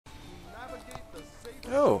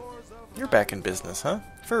Oh, you're back in business, huh?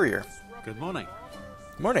 Furrier. Good morning.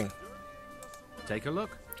 Morning. Take a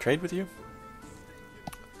look. Trade with you?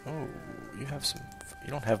 Oh, you have some...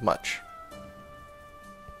 You don't have much.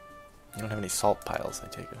 You don't have any salt piles, I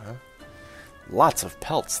take it, huh? Lots of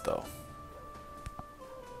pelts, though.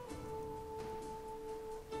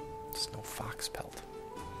 Just no fox pelt.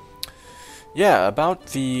 Yeah, about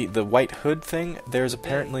the white hood thing, there's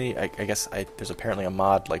apparently... there's apparently a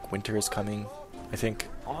mod, like Winter is Coming, I think,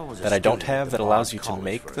 that I don't have that allows you to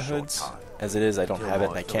make the hoods. As it is, I don't have it,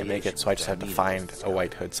 and I can't make it, so I just have to find a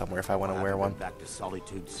white hood somewhere if I want to wear one. So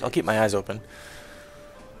I'll keep my eyes open.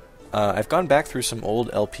 I've gone back through some old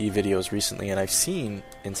LP videos recently, and I've seen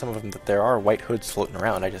in some of them that there are white hoods floating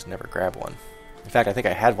around. I just never grab one. In fact, I think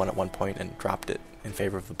I had one at one point and dropped it in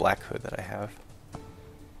favor of the black hood that I have.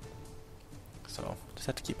 So, just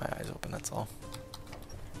have to keep my eyes open, that's all.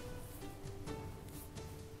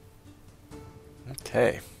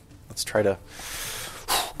 Okay, let's try to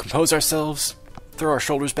compose ourselves, throw our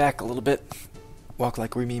shoulders back a little bit, walk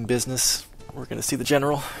like we mean business. We're going to see the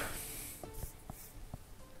general.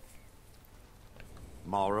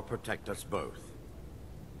 Mara, protect us both.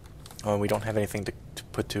 Oh, and we don't have anything to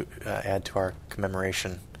put to add to our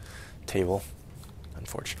commemoration table,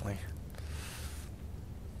 unfortunately.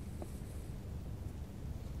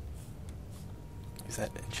 Use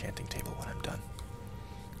that enchanting table when I'm done.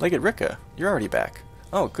 Legate Ricka, you're already back.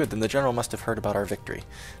 Oh, good, then the general must have heard about our victory.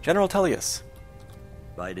 General Tullius.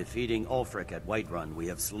 By defeating Ulfric at Whiterun, we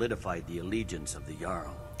have solidified the allegiance of the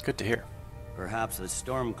Jarl. Good to hear. Perhaps the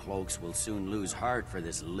Stormcloaks will soon lose heart for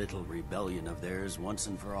this little rebellion of theirs once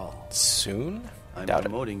and for all. Soon? I'm Doubt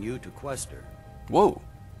promoting you to Quester. Whoa.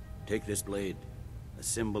 Take this blade, a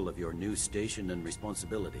symbol of your new station and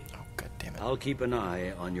responsibility. Oh, god damn it. I'll keep an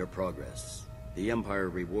eye on your progress. The Empire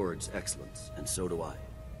rewards excellence, and so do I.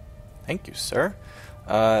 Thank you, sir.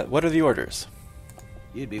 What are the orders?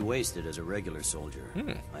 You'd be wasted as a regular soldier.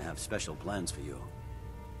 I have special plans for you.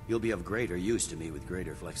 You'll be of greater use to me with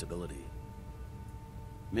greater flexibility.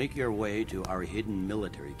 Make your way to our hidden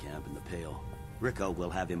military camp in the Pale. Ricka will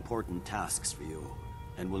have important tasks for you,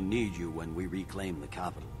 and will need you when we reclaim the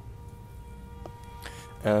capital.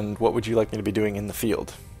 And what would you like me to be doing in the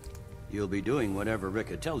field? You'll be doing whatever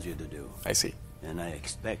Ricka tells you to do. I see. And I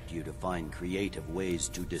expect you to find creative ways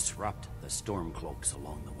to disrupt the Stormcloaks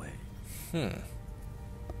along the way.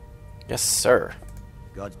 Yes, sir.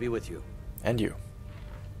 Gods be with you. And you.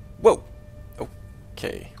 Whoa!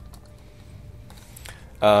 Okay.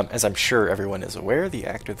 As I'm sure everyone is aware, the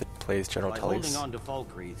actor that plays General Tullius... By holding on to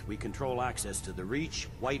Falkreath, we control access to the Reach,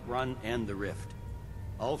 Whiterun, and the Rift.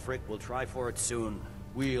 Ulfric will try for it soon.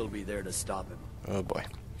 We'll be there to stop him. Oh boy.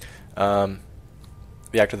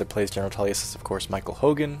 The actor that plays General Tullius is, of course, Michael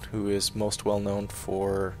Hogan, who is most well known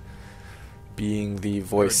for being the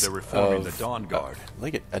voice they're reforming of the Dawnguard.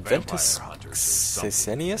 Adventus Vampire hunters or something in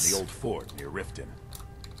Sicenius? the old fort near Riften.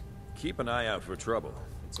 Keep an eye out for trouble.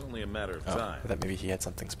 It's only a matter of time. I thought maybe he had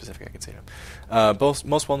something specific I could say to him.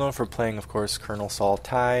 Most well known for playing, of course, Colonel Saul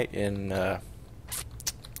Tigh in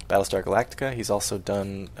Battlestar Galactica. He's also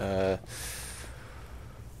done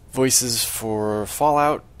voices for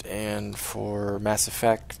Fallout and for Mass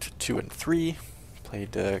Effect 2 and 3.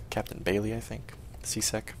 Played Captain Bailey, I think.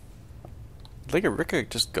 C-Sec. Did Legate Ricka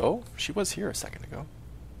just go? She was here a second ago.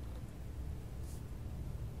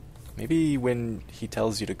 Maybe when he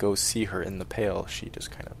tells you to go see her in the Pale, she just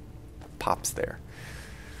kind of pops there.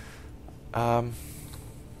 And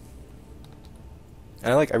I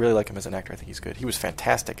really like him as an actor. I think he's good. He was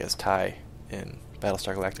fantastic as Tigh in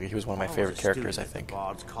Battlestar Galactica. He was one of my favorite characters, I think.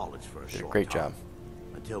 Did a great job.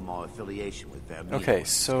 Until my affiliation with them. Okay,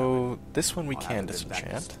 so this one we can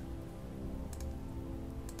disenchant.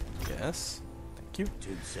 Yes. Thank you.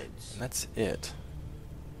 2 cents. And that's it.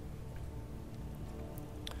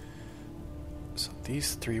 So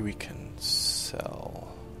these 3 we can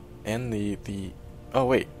sell. And the oh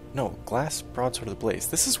wait, no, glass broadsword of the blaze.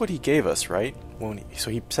 This is what he gave us, right?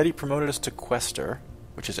 So he said he promoted us to Quester,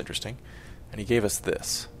 which is interesting, and he gave us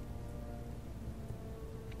this.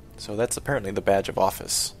 So that's apparently the badge of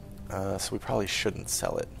office. So we probably shouldn't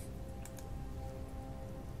sell it.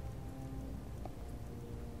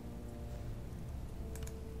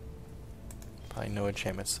 Probably no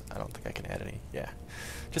enchantments. I don't think I can add any. Yeah.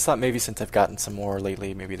 Just thought maybe since I've gotten some more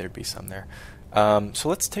lately, maybe there'd be some there. So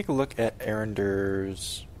let's take a look at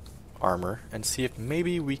Arender's armor and see if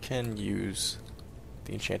maybe we can use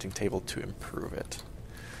the enchanting table to improve it.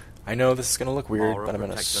 I know this is going to look weird, but I'm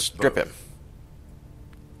going to strip him.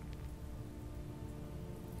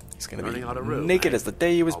 He's going to be naked as the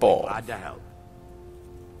day he was born. Glad to help.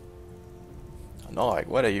 Annoyed,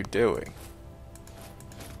 what are you doing?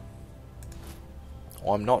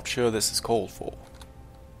 I'm not sure this is called for.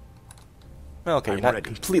 Well, okay, I'm you're not ready.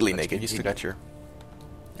 completely Let's naked. You still continue.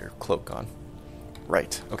 got your cloak on.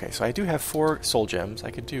 Right. Okay, so I do have 4 soul gems.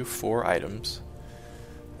 I could do 4 items.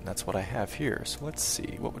 And that's what I have here. So let's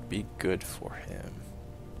see. What would be good for him?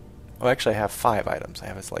 Oh, actually, I have 5 items. I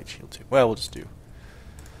have his light shield, too. Well,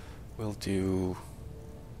 we'll do...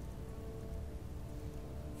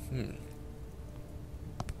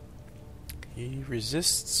 He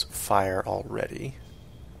resists fire already.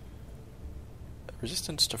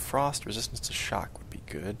 Resistance to frost, resistance to shock would be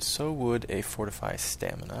good. So would a fortify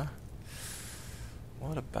stamina.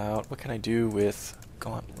 What can I do with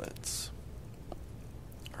gauntlets?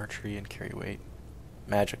 Archery and carry weight.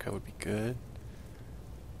 Magicka would be good.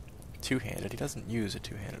 Two-handed. He doesn't use a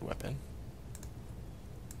two-handed weapon.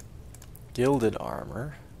 Gilded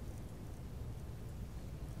armor.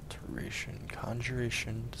 Alteration,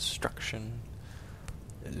 conjuration, destruction,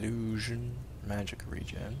 illusion, magic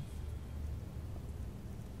regen.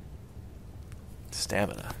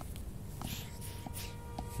 Stamina.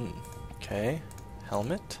 Okay.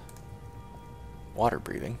 Helmet. Water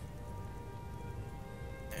breathing.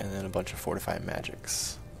 And then a bunch of fortifying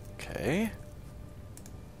magics. Okay.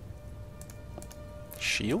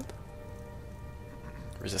 Shield?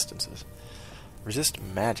 Resistances. Resist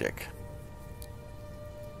magic.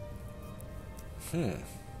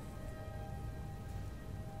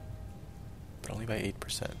 But only by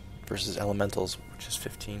 8%. Versus elementals, which is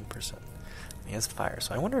 15%. He has fire.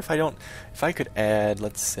 So I wonder if I could add,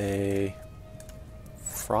 let's say,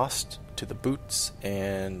 frost to the boots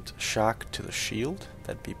and shock to the shield.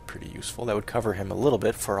 That'd be pretty useful. That would cover him a little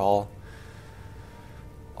bit for all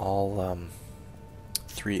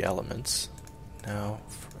 3 elements. Now,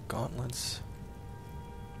 for gauntlets,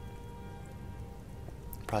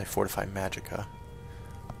 probably fortify magicka.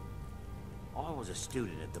 I was a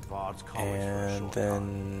student at the Bard's College And for a short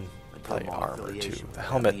then time. probably Until my armor too. affiliation The with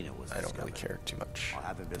helmet, Armina was I don't really discovered. care too much. I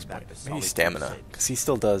haven't at been this back point. to Maybe solid stamina, since.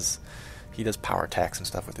 because he does power attacks and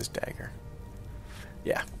stuff with his dagger.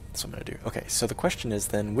 Yeah, that's what I'm gonna do. Okay, so the question is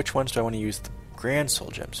then, which ones do I want to use the grand soul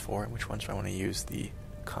gems for, and which ones do I want to use the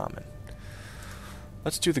common?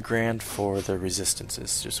 Let's do the grand for the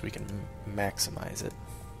resistances, just so we can maximize it.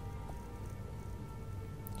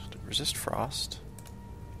 So resist frost.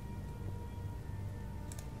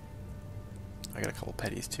 I got a couple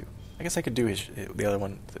petties too. I guess I could do the other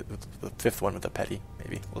one, the 5th one with a petty,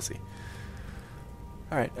 maybe. We'll see.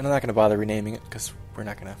 Alright, and I'm not going to bother renaming it, because we're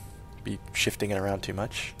not going to be shifting it around too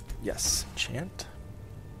much. Yes, enchant.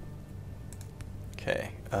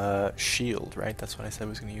 Okay, shield, right? That's what I said I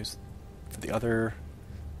was going to use for the other.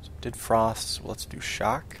 So did frost, so let's do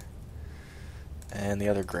shock. And the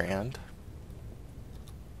other grand.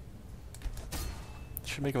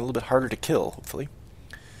 Should make him a little bit harder to kill, hopefully.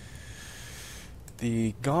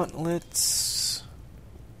 The gauntlets,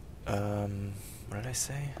 what did I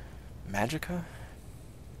say? Magicka?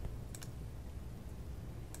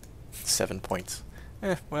 7 points.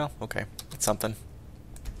 Well, okay. It's something.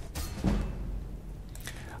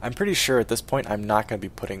 I'm pretty sure at this point I'm not going to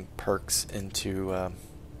be putting perks into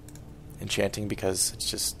enchanting, because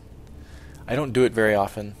it's just... I don't do it very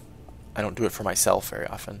often. I don't do it for myself very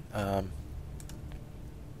often.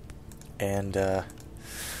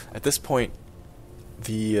 At this point,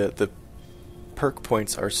 the perk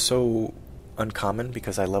points are so uncommon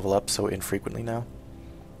because I level up so infrequently now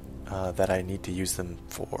that I need to use them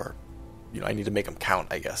for, I need to make them count,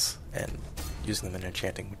 I guess, and using them in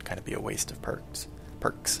enchanting would kind of be a waste of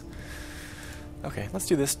perks. Okay, let's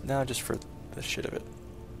do this now just for the shit of it.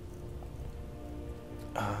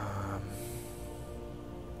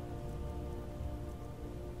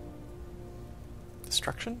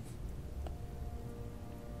 Destruction?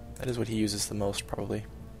 That is what he uses the most, probably.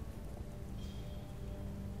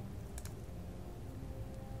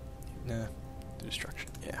 Nah, do destruction,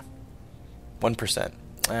 yeah. 1%.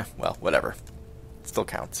 Well, whatever. It still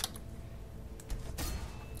counts.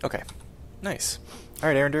 Okay, nice.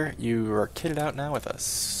 Alright, Arender, you are kitted out now with a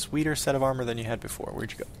sweeter set of armor than you had before.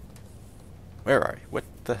 Where'd you go? Where are you? What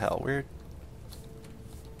the hell? You're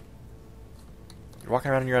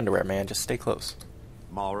walking around in your underwear, man. Just stay close.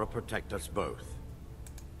 Mara, protect us both.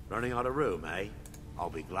 Running out of room, eh? I'll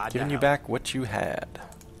be glad Giving to you help. back what you had.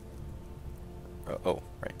 Oh,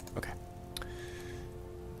 right. Okay.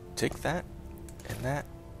 Take that, and that,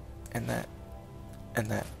 and that, and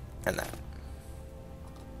that, and that.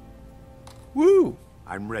 Woo!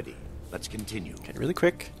 I'm ready. Let's continue. Okay, really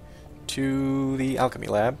quick to the alchemy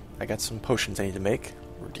lab. I got some potions I need to make.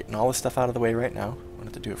 We're getting all this stuff out of the way right now.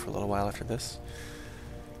 Wanted to do it for a little while after this.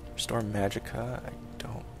 Restore magicka. I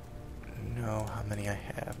don't know how many I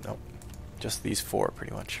have. Nope. Just these 4,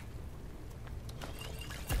 pretty much.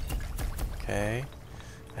 Okay.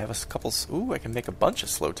 I have a couple... Ooh, I can make a bunch of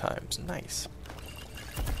slow times. Nice.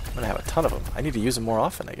 I'm gonna have a ton of them. I need to use them more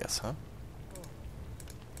often, I guess, huh?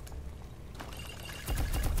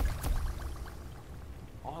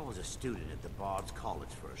 I was a student at the Bard's College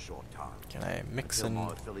for a short time. Can I mix Until in...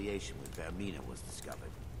 my affiliation with Vermina was discovered.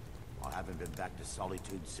 I haven't been back to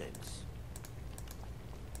Solitude since.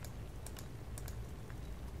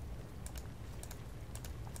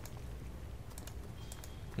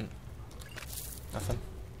 Nothing.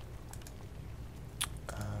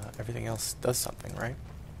 Everything else does something, right?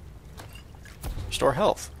 Restore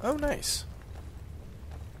health. Oh, nice.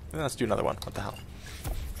 Then let's do another one. What the hell?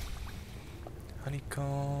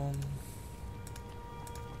 Honeycomb.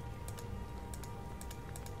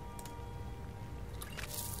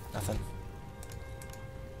 Nothing.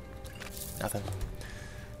 Nothing.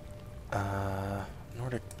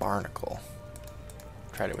 Nordic Barnacle.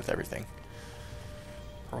 Tried it with everything.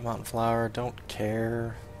 Pearl Mountain Flower, don't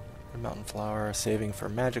care. Red Mountain Flower, saving for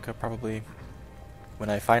Magicka probably. When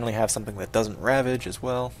I finally have something that doesn't ravage as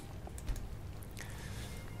well.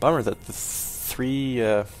 Bummer that the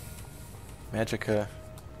 3 Magicka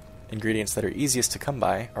ingredients that are easiest to come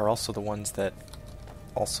by are also the ones that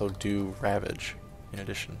also do ravage in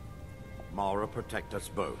addition. Mara, protect us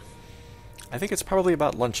both. I think it's probably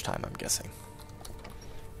about lunchtime, I'm guessing.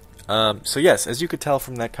 So yes, as you could tell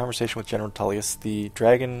from that conversation with General Tullius, the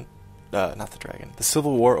dragon, not the dragon, the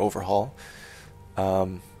Civil War Overhaul,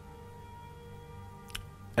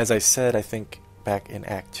 as I said, I think back in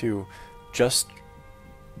Act 2, just,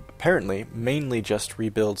 apparently, mainly just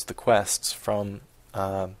rebuilds the quests from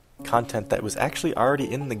content that was actually already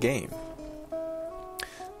in the game,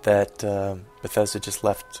 that Bethesda just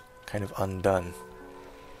left kind of undone.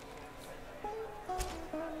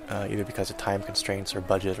 Either because of time constraints or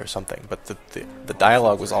budget or something, but the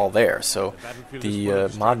dialogue was all there, so the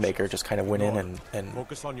mod maker just kind of went in and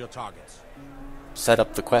Focus on your targets. set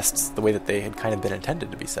up the quests the way that they had kind of been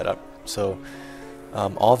intended to be set up. So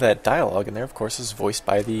all that dialogue in there, of course, is voiced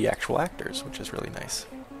by the actual actors, which is really nice.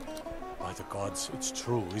 By the gods, it's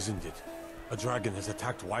true, isn't it? A dragon has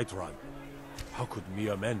attacked Whiterun. How could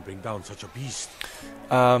mere men bring down such a beast?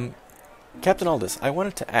 Captain Aldous, I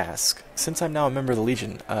wanted to ask, since I'm now a member of the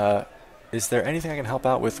Legion, is there anything I can help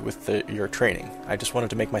out with your training? I just wanted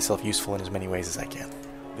to make myself useful in as many ways as I can.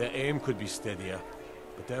 Their aim could be steadier,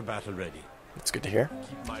 but they're battle ready. That's good to hear.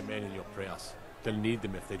 Keep my men in your prayers. They'll need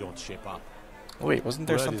them if they don't shape up. Oh, wait, wasn't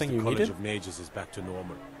there something you needed? The College of Mages is back to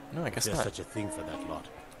normal. No, I guess There's not. such a thing for that lot.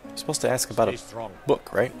 I'm supposed to ask about Stay a strong.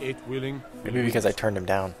 book, right? 8 willing. Maybe because I turned him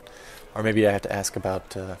down. Or maybe I have to ask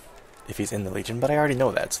about if he's in the Legion, but I already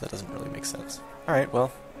know that, so that doesn't really make sense. Alright,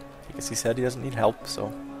 well, I guess he said he doesn't need help,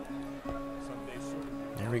 so...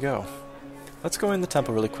 There we go. Let's go in the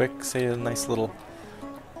temple really quick, say a nice little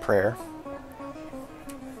prayer.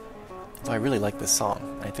 Although I really like this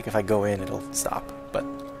song. I think if I go in, it'll stop, but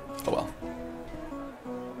oh well.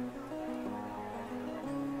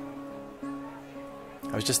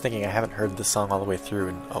 I was just thinking I haven't heard this song all the way through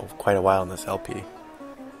in quite a while in this LP.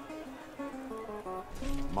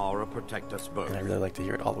 Mara, protect us both. And I really like to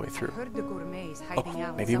hear it all the way through. Heard the gourmets hiding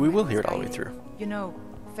out Maybe we will somewhere hear it all the in way through. You know,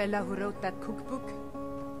 fella who wrote that cookbook?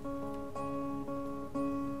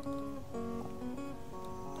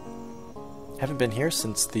 Haven't been here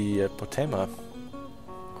since the Potema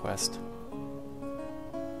quest.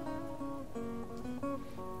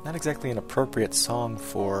 Not exactly an appropriate song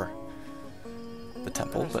for the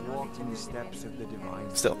temple, but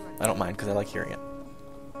still, I don't mind because I like hearing it.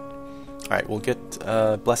 Alright, we'll get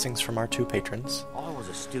blessings from our 2 patrons. I was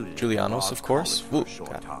a student Julianos, at of course. College for a Ooh,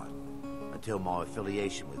 short time, until my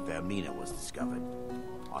affiliation with Vermina was discovered.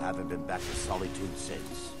 I haven't been back to Solitude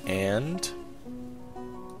since. And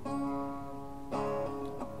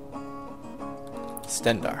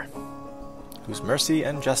Stendar, whose mercy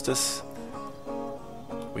and justice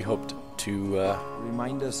we hoped to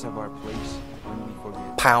Remind us of our place when we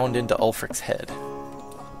forget. pound into Ulfric's head.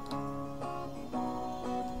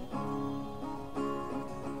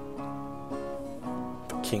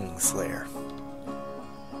 The Kingslayer.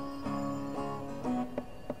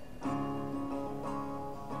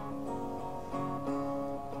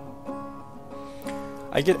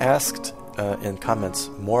 I get asked in comments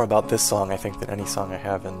more about this song, I think, than any song I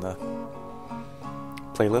have in the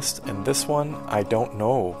playlist. And this one, I don't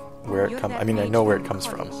know where it comes. I mean, I know where it comes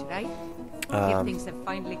from.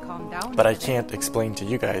 But I can't explain to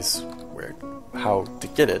you guys how to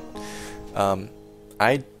get it.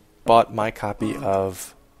 I bought my copy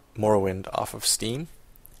of Morrowind off of Steam,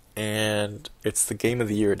 and it's the Game of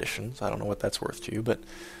the Year edition, so I don't know what that's worth to you, but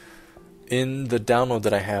in the download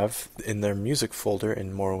that I have in their music folder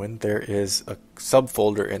in Morrowind, there is a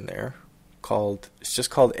subfolder in there it's just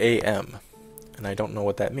called AM, and I don't know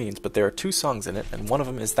what that means, but there are 2 songs in it, and one of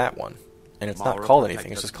them is that one, and it's not called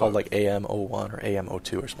anything. It's just called like AM01 or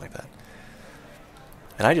AM02 or something like that.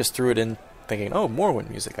 And I just threw it in thinking, oh, Morrowind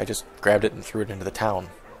music. I just grabbed it and threw it into the town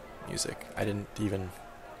music. I didn't even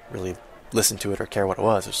really listen to it or care what it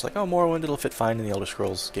was. It's just like, oh, Morrowind, it'll fit fine in the Elder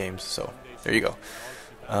Scrolls games, so there you go.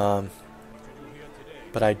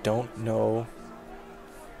 But I don't know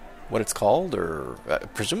what it's called, or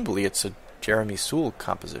presumably it's a Jeremy Soule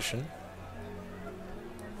composition.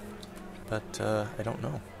 But I don't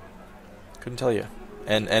know. Couldn't tell you.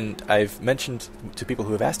 And I've mentioned to people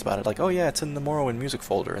who have asked about it, like, oh yeah, it's in the Morrowind music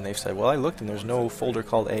folder, and they've said, well, I looked and there's no folder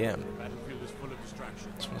called AM.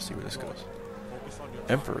 Just want to see where this goes.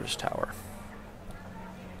 Emperor's Tower.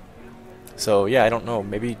 So yeah, I don't know,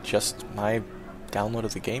 maybe just my download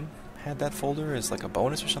of the game had that folder as like a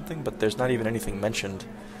bonus or something, but there's not even anything mentioned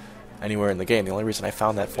anywhere in the game. The only reason I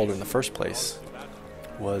found that folder in the first place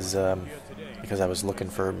was because I was looking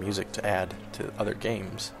for music to add to other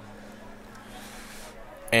games.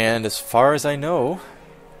 And as far as I know,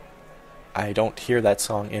 I don't hear that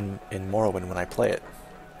song in Morrowind when I play it.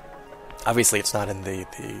 Obviously it's not in the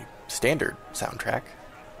standard soundtrack,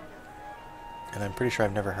 and I'm pretty sure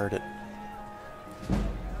I've never heard it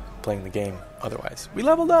playing the game otherwise. We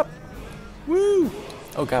leveled up! Woo!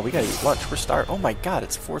 Oh god, we gotta eat lunch. Oh my god,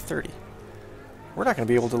 it's 4:30. We're not gonna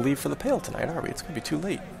be able to leave for the Pale tonight, are we? It's gonna be too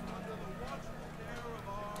late.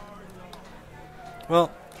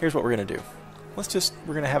 Well, here's what we're gonna do.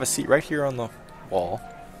 We're gonna have a seat right here on the wall.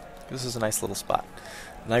 This is a nice little spot.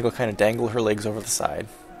 And I go kind of dangle her legs over the side.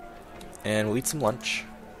 And we'll eat some lunch.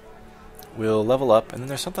 We'll level up, and then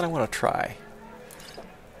there's something I want to try.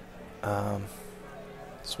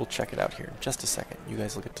 So we'll check it out here in just a second. You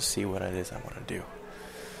guys will get to see what it is I want to do.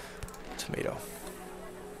 Tomato.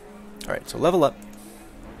 Alright, so level up.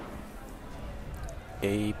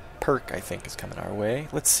 A perk, I think, is coming our way.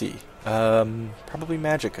 Let's see. Probably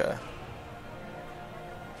Magicka.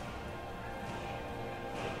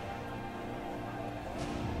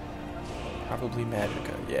 Probably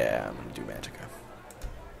Magicka. Yeah, I'm going to do Magicka.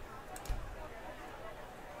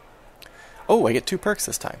 Oh, I get 2 perks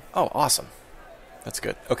this time. Oh, awesome. That's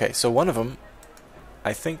good. Okay, so one of them,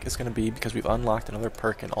 I think, is going to be because we've unlocked another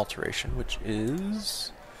perk in Alteration, which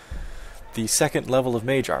is the 2nd level of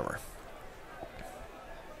Mage Armor.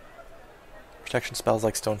 Protection spells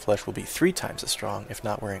like Stone Flesh will be 3 times as strong if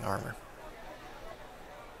not wearing armor.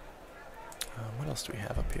 What else do we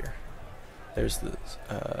have up here? There's the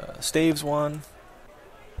Staves one.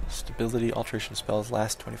 Stability alteration spells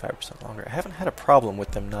last 25% longer. I haven't had a problem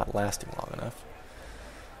with them not lasting long enough.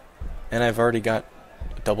 And I've already got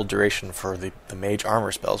double duration for the mage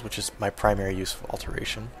armor spells, which is my primary use of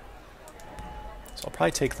alteration. So I'll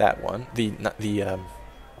probably take that one, the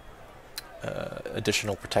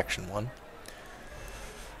additional protection one.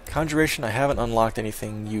 Conjuration, I haven't unlocked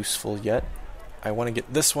anything useful yet. I want to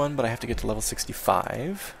get this one, but I have to get to level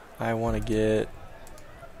 65. I want to get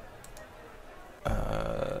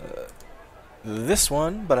this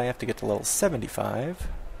one, but I have to get to level 75.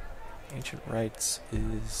 Ancient Rites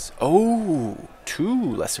is... Oh!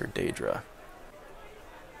 2 Lesser Daedra.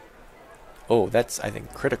 Oh, that's, I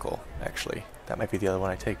think, critical, actually. That might be the other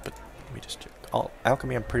one I take, but let me just check.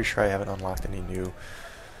 Alchemy, I'm pretty sure I haven't unlocked any new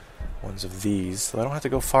ones of these, so I don't have to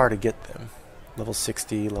go far to get them. Level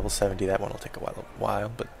 60, level 70, that one will take a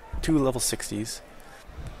while, but 2 level 60s.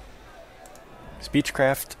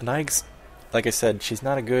 Speechcraft, Nig's, like I said, she's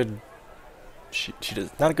not a good...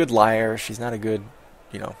 not a good liar, she's not a good,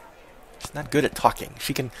 she's not good at talking.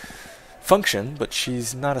 She can function, but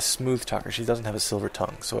she's not a smooth talker. She doesn't have a silver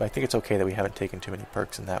tongue, so I think it's okay that we haven't taken too many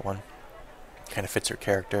perks in that one. Kind of fits her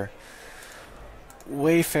character.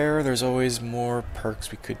 Wayfarer, there's always more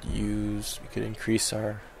perks we could use. We could increase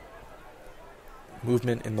our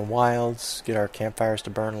movement in the wilds, get our campfires to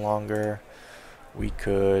burn longer. We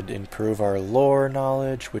could improve our lore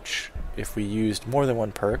knowledge, which, if we used more than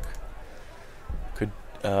one perk, could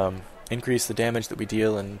increase the damage that we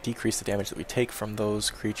deal and decrease the damage that we take from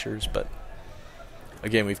those creatures. But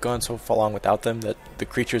again, we've gone so far long without them that the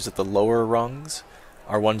creatures at the lower rungs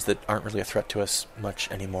are ones that aren't really a threat to us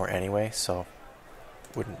much anymore anyway, so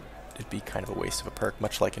wouldn't it be kind of a waste of a perk,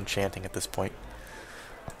 much like enchanting at this point.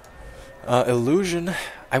 Illusion,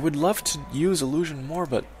 I would love to use illusion more,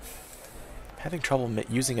 but I'm having trouble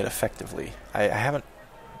using it effectively. I haven't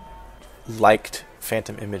liked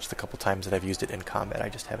Phantom Image the couple times that I've used it in combat. I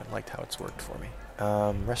just haven't liked how it's worked for me.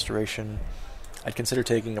 Restoration, I'd consider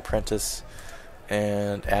taking Apprentice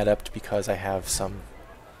and Adept because I have some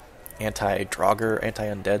anti-Draugr,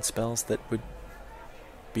 anti-undead spells that would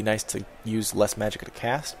be nice to use less magic to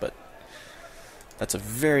cast, but that's a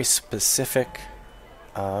very specific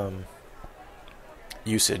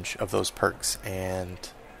usage of those perks, and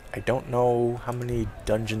I don't know how many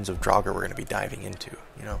dungeons of Draugr we're going to be diving into,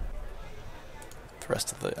 you know. The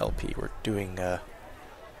rest of the LP, we're doing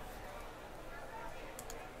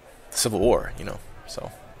Civil War, you know,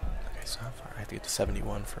 so. Okay, so how far? I have to get to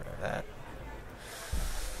 71 for that.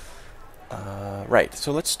 Right,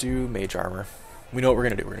 so let's do Mage Armor. We know what we're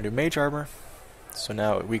going to do. We're going to do Mage Armor. So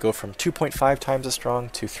now we go from 2.5 times as strong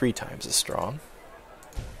to 3 times as strong.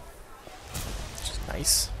 Which is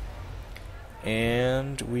nice.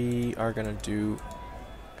 And we are going to do...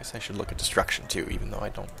 I guess I should look at Destruction too, even though I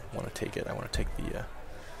don't want to take it. I want to take the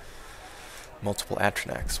multiple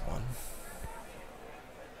Atronax one.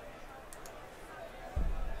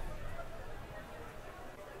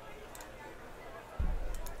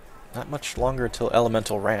 Not much longer till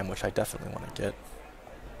Elemental Ram, which I definitely want to get.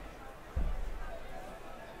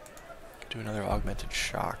 Do another Augmented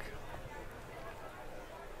Shock.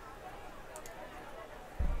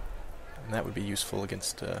 And that would be useful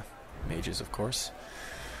against mages, of course.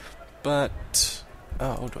 But,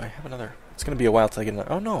 oh, do I have another? It's going to be a while till I get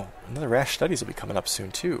another. Oh no, another Rash Studies will be coming up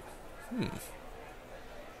soon too.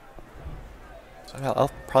 So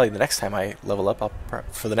I'll probably, the next time I level up,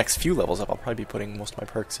 for the next few levels up, I'll probably be putting most of my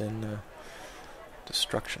perks in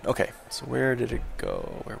Destruction. Okay, so where did it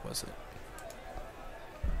go? Where was it?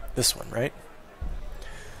 This one, right?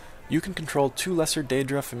 You can control 2 Lesser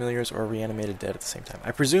Daedra, Familiars, or Reanimated Dead at the same time.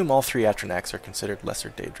 I presume all 3 Atronax are considered Lesser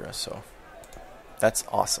Daedra, so that's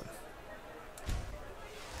awesome.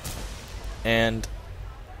 And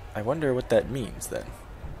I wonder what that means then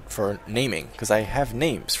for naming, because I have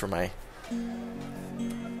names for my...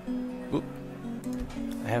 Oop.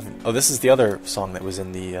 I haven't... Oh, this is the other song that was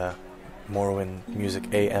in the Morrowind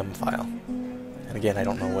Music AM file. And again, I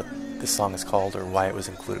don't know what this song is called or why it was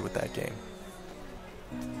included with that game.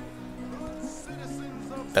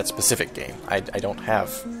 That specific game. I don't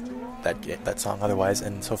have that song otherwise,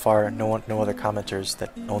 and so far no other commenters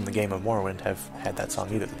that own the game of Morrowind have had that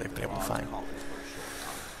song either that they've been able to find.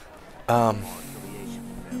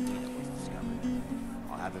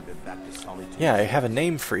 Yeah, I have a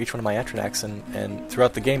name for each one of my Atronax, and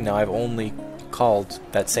throughout the game now I've only called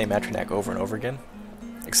that same Atronax over and over again.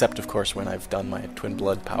 Except, of course, when I've done my Twin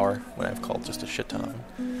Blood power, when I've called just a shit ton of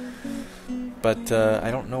them. But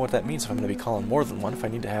I don't know what that means if I'm going to be calling more than one, if I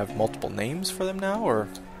need to have multiple names for them now, or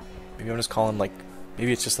maybe I'm just calling, like,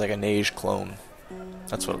 maybe it's just like a Nage clone.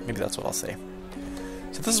 Maybe that's what I'll say.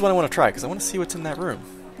 So this is what I want to try, because I want to see what's in that room.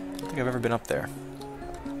 I don't think I've ever been up there.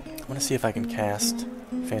 I want to see if I can cast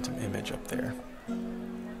Phantom Image up there.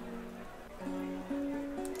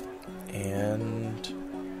 And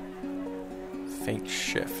Faint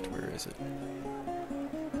Shift, where is it?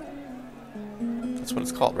 That's what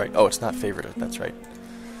it's called, right? Oh, it's not Favorited, that's right.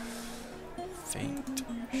 Faint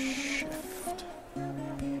Shift. I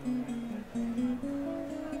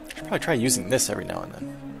should probably try using this every now and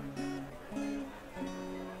then.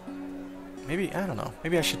 Maybe, I don't know,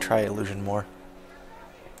 maybe I should try Illusion more.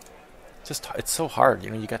 It's so hard, you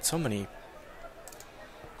know, you got so many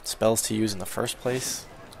spells to use in the first place.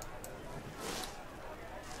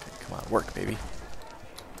 Okay, come on, work, baby.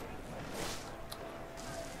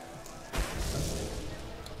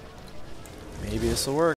 Maybe this will work.